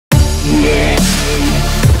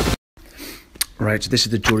Right, so this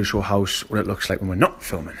is the Jolly Show house, what it looks like when we're not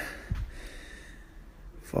filming.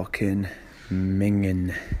 Fucking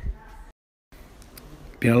minging.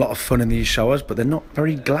 Been a lot of fun in these showers, but they're not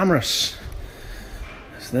very glamorous.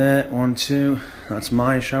 That's there, 1, 2, that's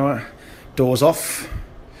my shower. Doors off.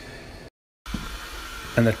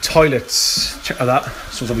 And the toilets, check out that.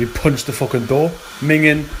 So somebody punched the fucking door.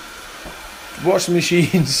 Minging. Washing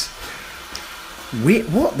machines. Wait,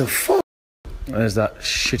 what the fuck? There's that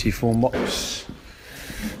shitty phone box.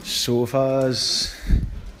 Sofas.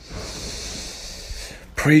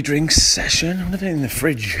 Pre-drink session. What have they in the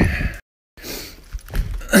fridge?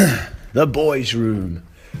 The boys' room.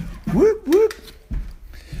 Whoop whoop.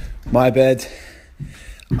 My bed.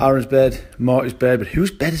 Aaron's bed. Marty's bed. But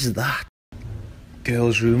whose bed is that?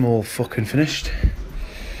 Girls' room all fucking finished.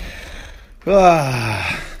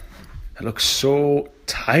 Ah, it looks so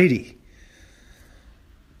tidy.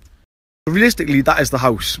 Realistically, that is the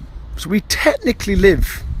house. So we technically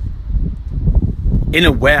live in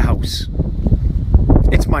a warehouse.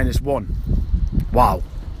 It's -1. Wow.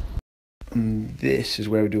 And this is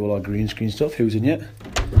where we do all our green screen stuff. Who's in yet?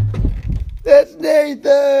 That's Nathan!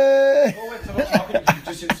 Oh, wait, I'm not talking. You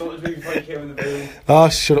just insulted me before you came in the room. Oh,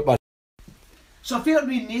 shut up, man. So I feel like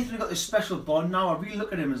me and Nathan have got this special bond now. I really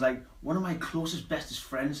look at him as like one of my closest, bestest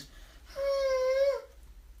friends.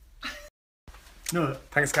 No.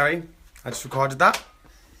 Thanks, Gary. I just recorded that.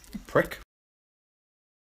 Prick.